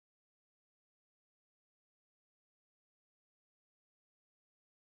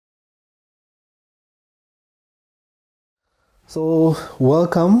So,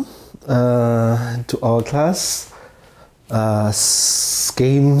 welcome to our class,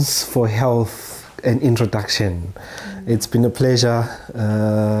 Games for Health and Introduction. It's been a pleasure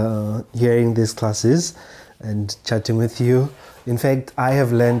hearing these classes and chatting with you. In fact, I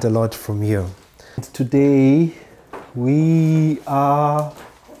have learned a lot from you. Today, we are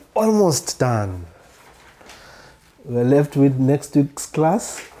almost done. We're left with next week's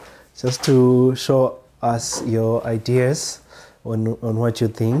class, just to show us your ideas on what you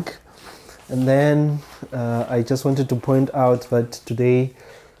think. And then I just wanted to point out that today's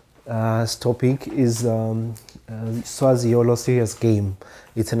topic is SwaziYolo serious game.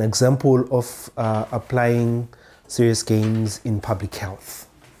 It's an example of applying serious games in public health.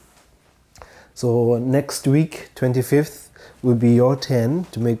 So next week, 25th, will be your turn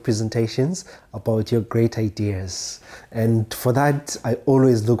to make presentations about your great ideas. And for that, I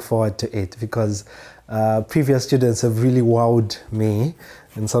always look forward to it because previous students have really wowed me,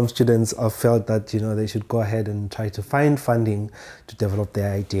 and some students have felt that they should go ahead and try to find funding to develop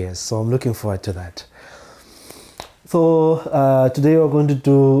their ideas. So I'm looking forward to that. So today we're going to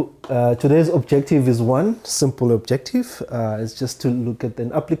do, today's objective is one simple objective. It's just to look at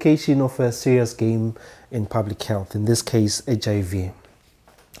an application of a serious game in public health, in this case HIV.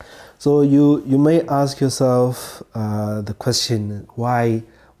 So you may ask yourself the question, why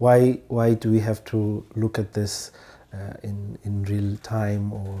do we have to look at this in real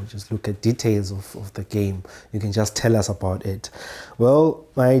time, or just look at details of the game? You can just tell us about it. Well,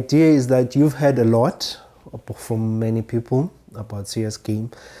 my idea is that you've heard a lot from many people about serious game.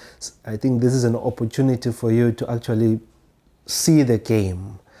 I think this is an opportunity for you to actually see the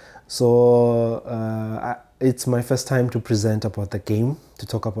game. So it's my first time to present about the game, to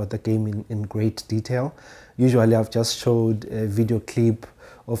talk about the game in great detail. Usually I've just showed a video clip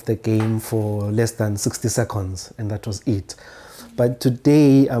of the game for less than 60 seconds, and that was it. But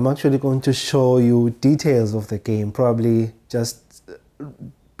today I'm actually going to show you details of the game, probably just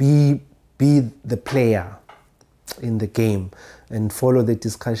be the player in the game and follow the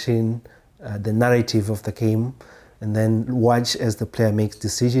discussion, the narrative of the game, and then watch as the player makes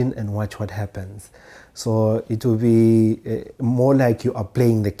decision and watch what happens. So it will be more like you are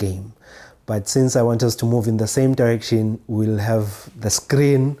playing the game. But since I want us to move in the same direction, we'll have the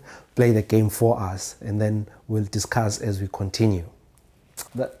screen play the game for us, and then we'll discuss as we continue.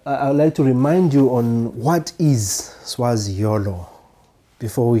 I would like to remind you on what is SwaziYolo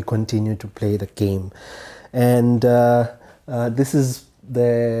before we continue to play the game. And this is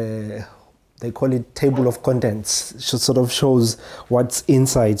they call it table of contents. It sort of shows what's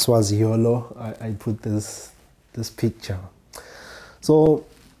inside SwaziYolo. I put this picture. So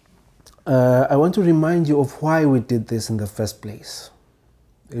I want to remind you of why we did this in the first place.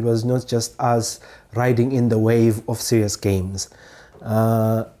 It was not just us riding in the wave of serious games.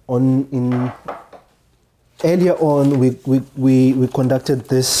 Earlier on, we conducted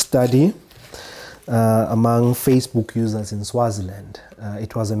this study among Facebook users in Swaziland.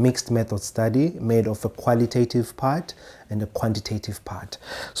 It was a mixed method study made of a qualitative part and a quantitative part.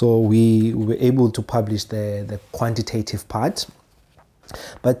 So we were able to publish the quantitative part,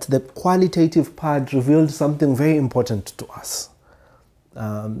 but the qualitative part revealed something very important to us.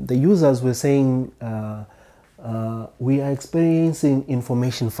 The users were saying, we are experiencing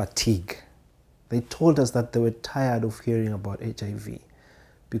information fatigue. They told us that they were tired of hearing about HIV,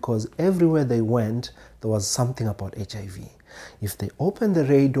 because everywhere they went, there was something about HIV. If they open the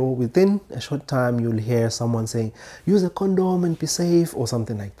radio, within a short time, you'll hear someone saying, use a condom and be safe, or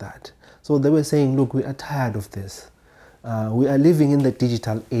something like that. So they were saying, look, we are tired of this. We are living in the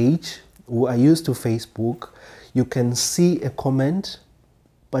digital age. We are used to Facebook. You can see a comment,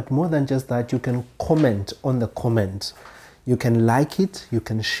 but more than just that, you can comment on the comment. You can like it, you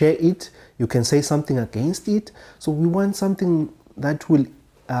can share it, you can say something against it. So we want something that will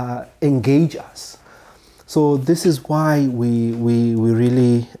engage us. So this is why we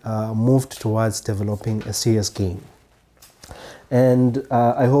really moved towards developing a serious game. And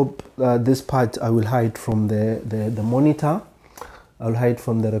I hope this part I will hide from the monitor. I'll hide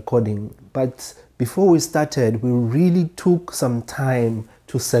from the recording. But before we started, we really took some time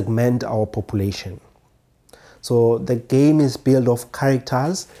to segment our population. So the game is built of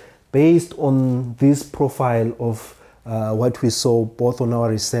characters based on this profile of what we saw both on our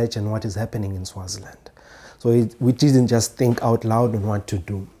research and what is happening in Swaziland. So we didn't just think out loud on what to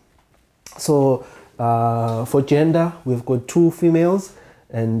do. So for gender, we've got 2 females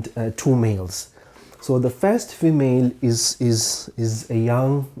and 2 males. So the first female is a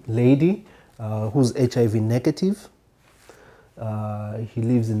young lady who's HIV negative. He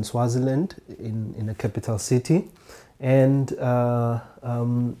lives in Swaziland, in a capital city, and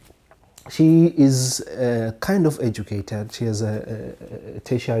she is kind of educated. She has a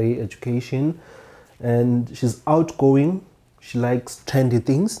tertiary education, and she's outgoing. She likes trendy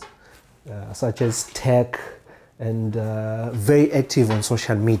things, such as tech, and very active on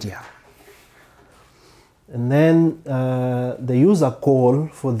social media. And then the user goal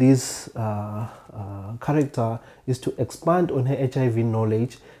for this character is to expand on her HIV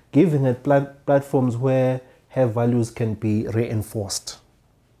knowledge, giving her platforms where her values can be reinforced.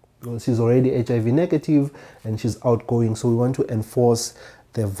 Well, she's already HIV negative and she's outgoing, so we want to enforce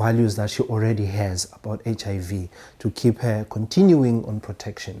the values that she already has about HIV to keep her continuing on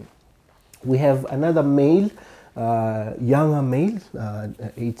protection. We have another male, younger male,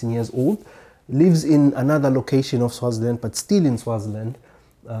 18 years old, lives in another location of Swaziland, but still in Swaziland.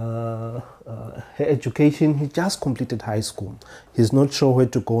 Her education, he just completed high school. He's not sure where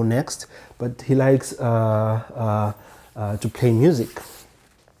to go next, but he likes to play music.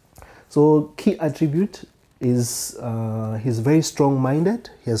 So key attribute is he's very strong-minded.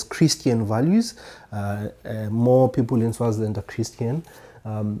 He has Christian values. More people in Swaziland are Christian.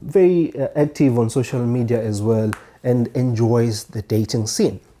 Very active on social media as well, and enjoys the dating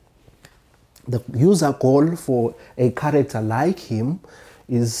scene. The user goal for a character like him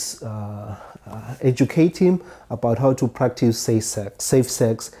is educate him about how to practice safe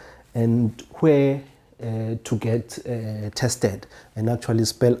sex and where to get tested, and actually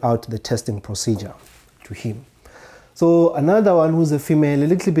spell out the testing procedure to him. So another one who's a female, a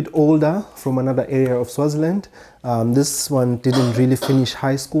little bit older, from another area of Swaziland. This one didn't really finish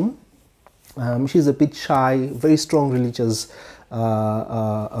high school. She's a bit shy, very strong religious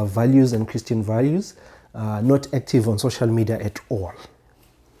values and Christian values, not active on social media at all.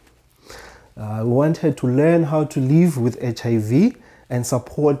 We want her to learn how to live with HIV and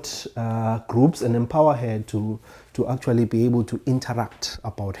support groups and empower her to actually be able to interact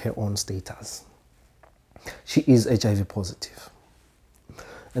about her own status. She is HIV positive.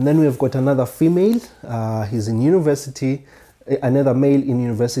 And then we've got another female. He's in university, another male in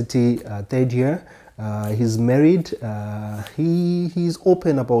university, third year. He's married. He's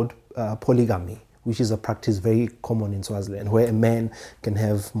open about polygamy, which is a practice very common in Swaziland, where a man can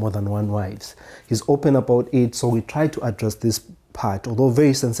have more than one wife. He's open about it, so we try to address this part, although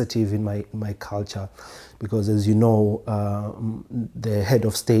very sensitive in my culture, because as you know, the head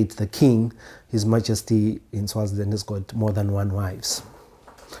of state, the king, His Majesty in Swaziland, has got more than one wives,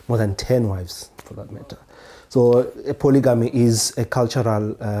 more than 10 wives for that matter. So polygamy is a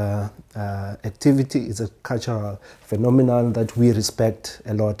cultural activity, it's a cultural phenomenon that we respect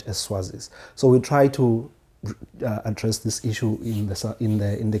a lot as Swazis. So we try to address this issue in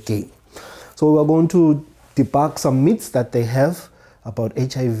the game. So we're going to debunk some myths that they have about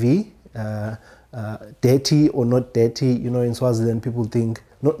HIV, dirty or not dirty. You know, in Swaziland people think,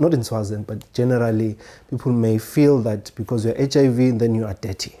 not in Swaziland, but generally people may feel that because you're HIV then you are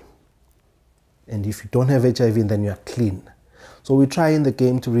dirty. And if you don't have HIV, then you are clean. So we try in the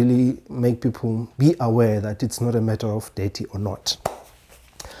game to really make people be aware that it's not a matter of dirty or not.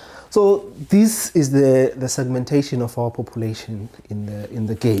 So this is the segmentation of our population in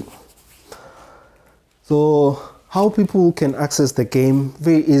the game. So how people can access the game,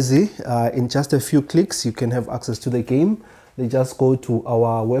 very easy. In just a few clicks, you can have access to the game. They just go to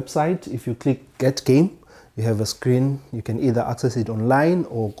our website. If you click Get Game, you have a screen. You can either access it online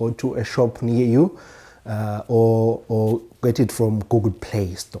or go to a shop near you, or get it from Google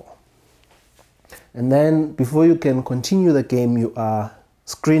Play Store. And then before you can continue the game, you are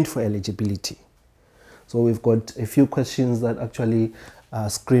screened for eligibility. So we've got a few questions that actually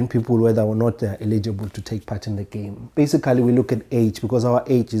screen people whether or not they're eligible to take part in the game. Basically, we look at age, because our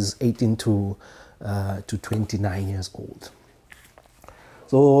age is 18 to 29 years old.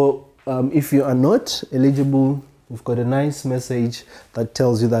 So if you are not eligible, we've got a nice message that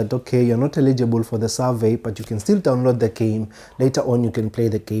tells you that, okay, you're not eligible for the survey, but you can still download the game. Later on, you can play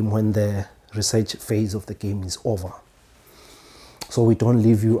the game when the research phase of the game is over. So we don't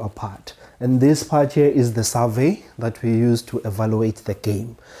leave you apart. And this part here is the survey that we use to evaluate the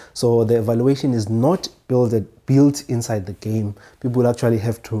game. So the evaluation is not built inside the game. People actually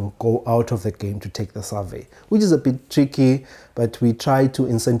have to go out of the game to take the survey, which is a bit tricky, but we try to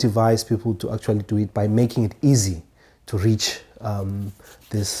incentivize people to actually do it by making it easy to reach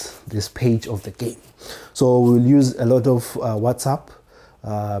this page of the game. So we'll use a lot of WhatsApp.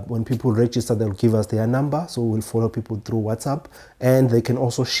 When people register, they'll give us their number, so we'll follow people through WhatsApp, and they can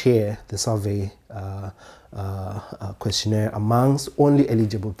also share the survey questionnaire amongst only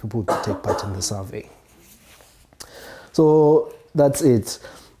eligible people to take part in the survey. So that's it.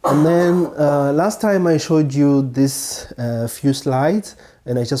 And then last time I showed you this few slides,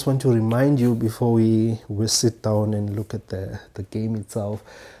 and I just want to remind you before we sit down and look at the game itself,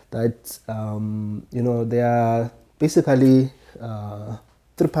 that you know, there are basically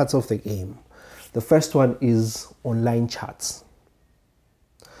 3 parts of the game. The first one is online chats.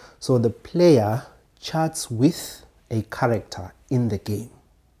 So the player chats with a character in the game.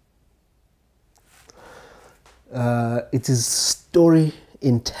 It is story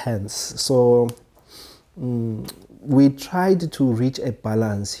intense. So we tried to reach a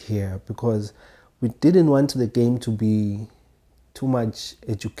balance here because we didn't want the game to be too much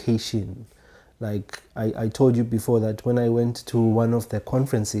education. Like I told you before, that when I went to one of the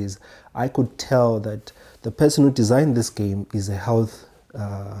conferences, I could tell that the person who designed this game is a health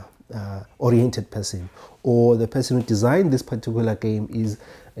oriented person, or the person who designed this particular game is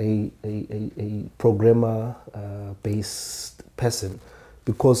a programmer based person,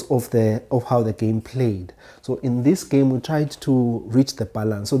 because of how the game played. So in this game we tried to reach the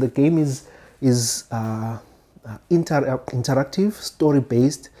balance. So the game is interactive, story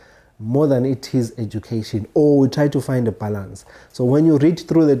based, more than it is education, or we try to find a balance. So when you read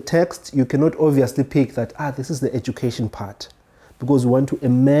through the text, you cannot obviously pick that, this is the education part, because we want to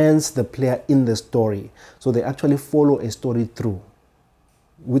immerse the player in the story, so they actually follow a story through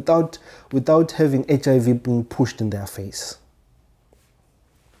without having HIV being pushed in their face.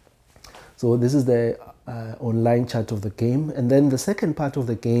 So this is the online chat of the game. And then the second part of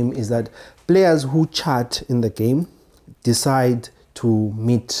the game is that players who chat in the game decide to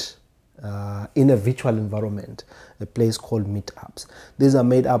meet in a virtual environment, a place called meetups. These are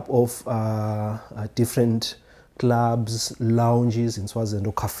made up of different clubs, lounges in Swaziland,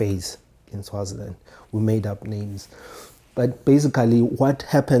 or cafes in Swaziland. We made up names. But basically what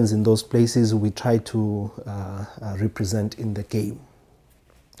happens in those places we try to represent in the game.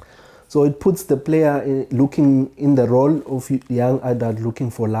 So it puts the player looking in the role of young adult looking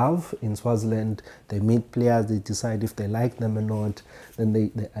for love in Swaziland. They meet players, they decide if they like them or not, then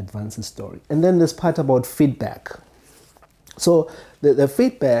they advance the story. And then there's part about feedback. So the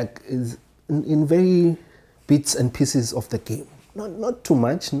feedback is in very bits and pieces of the game. Not too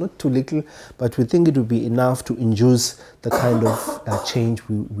much, not too little, but we think it will be enough to induce the kind of change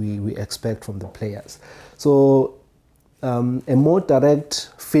we expect from the players. So a more direct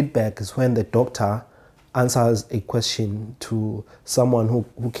feedback is when the doctor answers a question to someone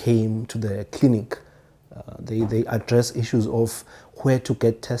who came to the clinic. They address issues of where to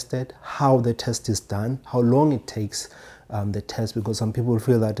get tested, how the test is done, how long it takes the test, because some people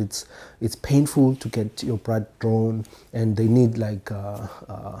feel that it's painful to get your blood drawn, and they need like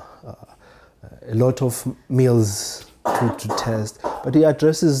a lot of meals to test. But she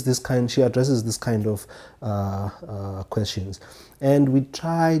addresses this kind of questions, and we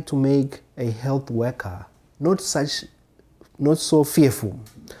try to make a health worker not so fearful.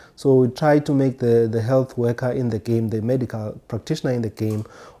 So we try to make the health worker in the game, the medical practitioner in the game,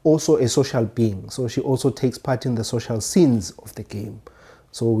 also a social being. So she also takes part in the social scenes of the game.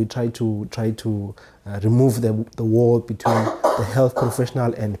 So we try to remove the wall between the health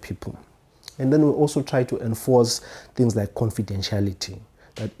professional and people. And then we also try to enforce things like confidentiality.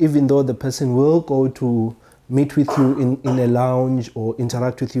 That even though the person will go to meet with you in a lounge or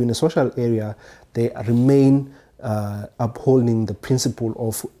interact with you in a social area, they remain upholding the principle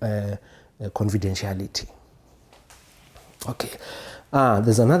of confidentiality. Okay,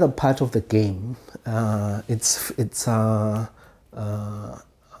 there's another part of the game. It's a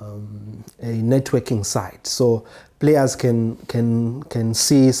networking site. So players can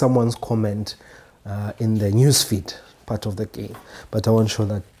see someone's comment in the newsfeed part of the game, but I won't show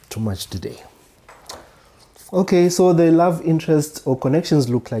that too much today. Okay, so the love interest or connections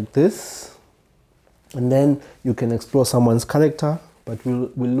look like this. And then you can explore someone's character, but we'll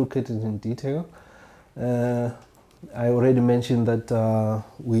look at it in detail. I already mentioned that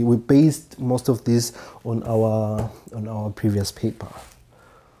we based most of this on our previous paper.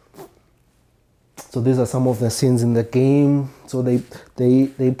 So these are some of the scenes in the game. So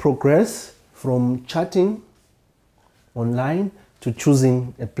they progress from chatting online to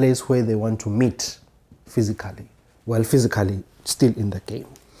choosing a place where they want to meet physically, while physically still in the game.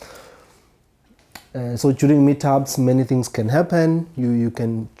 So during meetups, many things can happen. You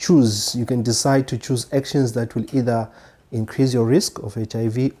can decide to choose actions that will either increase your risk of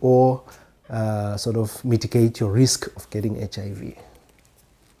HIV or sort of mitigate your risk of getting HIV.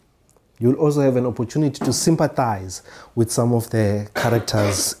 You'll also have an opportunity to sympathize with some of the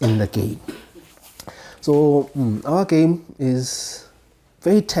characters in the game. So our game is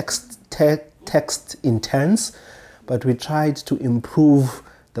very text intense, but we tried to improve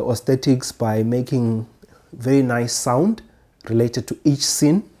the aesthetics by making very nice sound related to each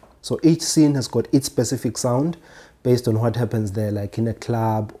scene. So each scene has got its specific sound based on what happens there, like in a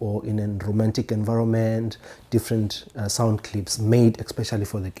club or in a romantic environment, different sound clips made especially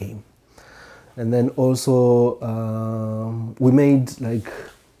for the game. And then also we made like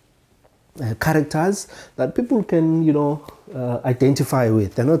characters that people can, you know, identify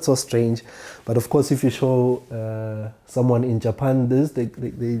with. They're not so strange, but of course if you show someone in Japan this,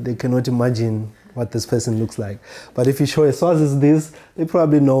 they cannot imagine what this person looks like. But if you show a Swazis this, they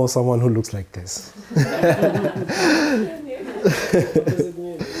probably know someone who looks like this.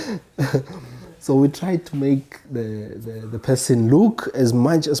 So we try to make the person look as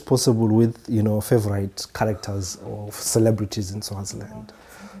much as possible with, you know, favorite characters or celebrities in Swaziland.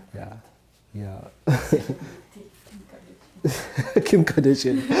 Yeah, yeah. Kim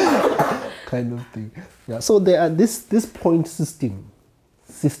Kardashian kind of thing. Yeah. So there are this point systems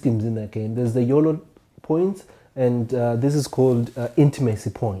in the game. There's the YOLO points, and this is called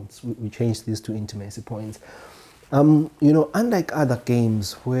intimacy points. We changed this to intimacy points. You know, unlike other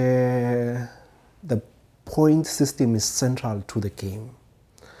games where the point system is central to the game,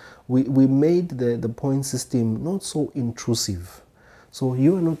 we made the point system not so intrusive. So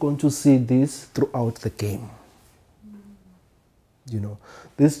you are not going to see this throughout the game. You know,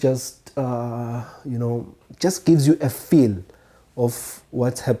 this just, you know, just gives you a feel of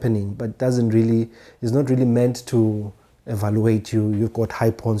what's happening, but is not really meant to evaluate you. You've got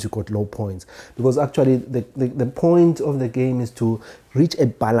high points, you've got low points. Because actually the point of the game is to reach a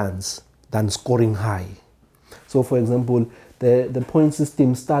balance than scoring high. So for example, the point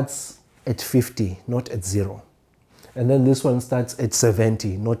system starts at 50, not at 0. And then this one starts at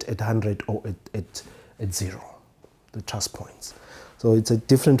 70, not at 100 or at 0, the trust points. So it's a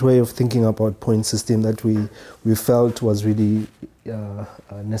different way of thinking about point system that we felt was really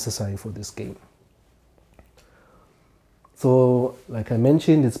necessary for this game. So, like I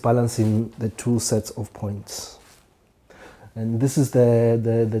mentioned, it's balancing the two sets of points. And this is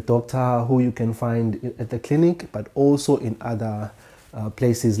the doctor who you can find at the clinic, but also in other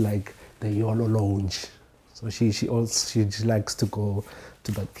places like the YOLO Lounge. So she likes to go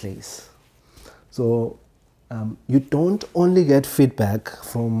to that place. So you don't only get feedback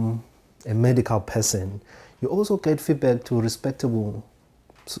from a medical person, you also get feedback to respectable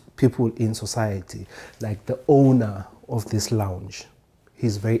people in society, like the owner of this lounge.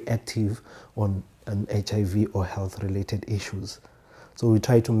 He's very active on HIV or health related issues. So we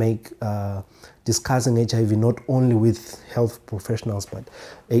try to make discussing HIV not only with health professionals, but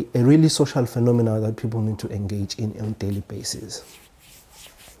a really social phenomenon that people need to engage in on a daily basis.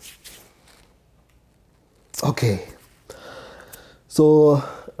 Okay, so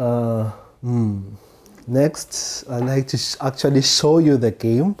next I'd like to actually show you the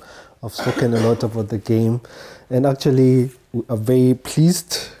game. I've spoken a lot about the game, and actually we are very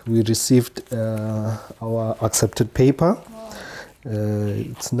pleased we received our accepted paper.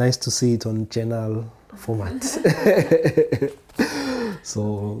 It's nice to see it on journal format.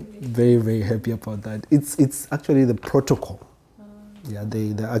 So very, very happy about that. It's actually the protocol. Yeah,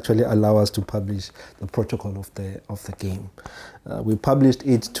 they actually allow us to publish the protocol of the game. We published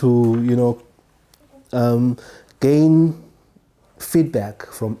it to, you know, gain feedback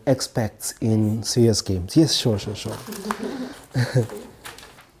from experts in serious games. Yes, sure.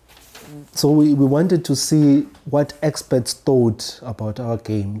 So we wanted to see what experts thought about our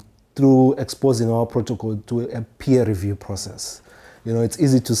game through exposing our protocol to a peer review process. You know, it's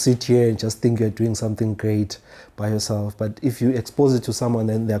easy to sit here and just think you're doing something great by yourself, but if you expose it to someone,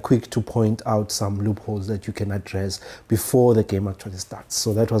 then they're quick to point out some loopholes that you can address before the game actually starts.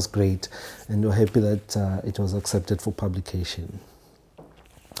 So that was great, and we're happy that it was accepted for publication.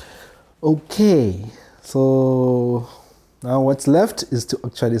 Okay, so now what's left is to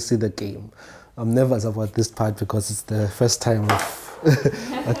actually see the game. I'm nervous about this part because it's the first time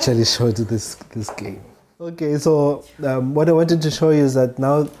I've actually showed this game. Okay, so what I wanted to show you is that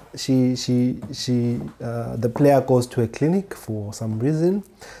now the player goes to a clinic for some reason,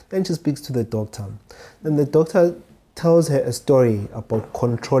 then she speaks to the doctor. Then the doctor tells her a story about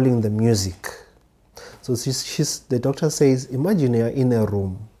controlling the music. So the doctor says, imagine you're in a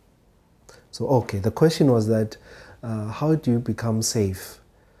room. So okay, the question was that, how do you become safe?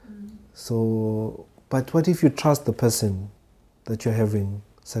 So, but what if you trust the person that you're having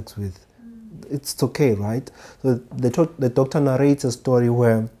sex with? It's okay, right? So the doctor narrates a story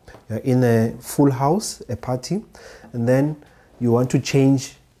where you're in a full house, a party, and then you want to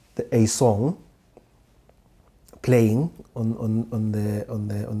change a song playing on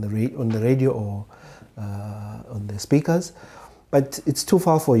the radio or on the speakers, but it's too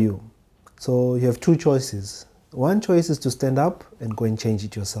far for you. So you have two choices. One choice is to stand up and go and change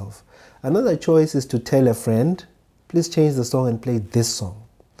it yourself. Another choice is to tell a friend, please change the song and play this song.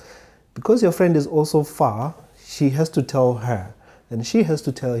 Because your friend is also far, she has to tell her, and she has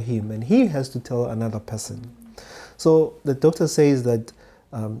to tell him, and he has to tell another person. So the doctor says that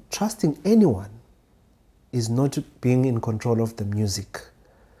trusting anyone is not being in control of the music.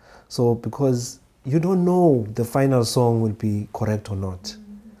 So because you don't know the final song will be correct or not.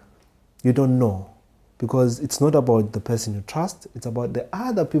 You don't know. Because it's not about the person you trust, it's about the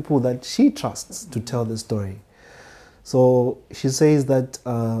other people that she trusts to tell the story. So she says that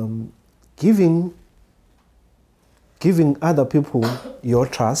giving other people your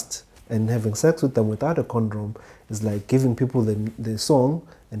trust and having sex with them without a condom is like giving people the song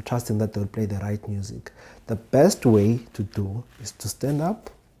and trusting that they'll play the right music. The best way to do is to stand up,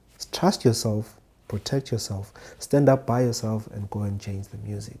 trust yourself, protect yourself, stand up by yourself and go and change the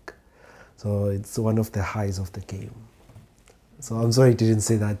music. So it's one of the highs of the game. So I'm sorry I didn't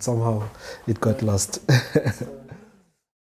say that. Somehow it got lost.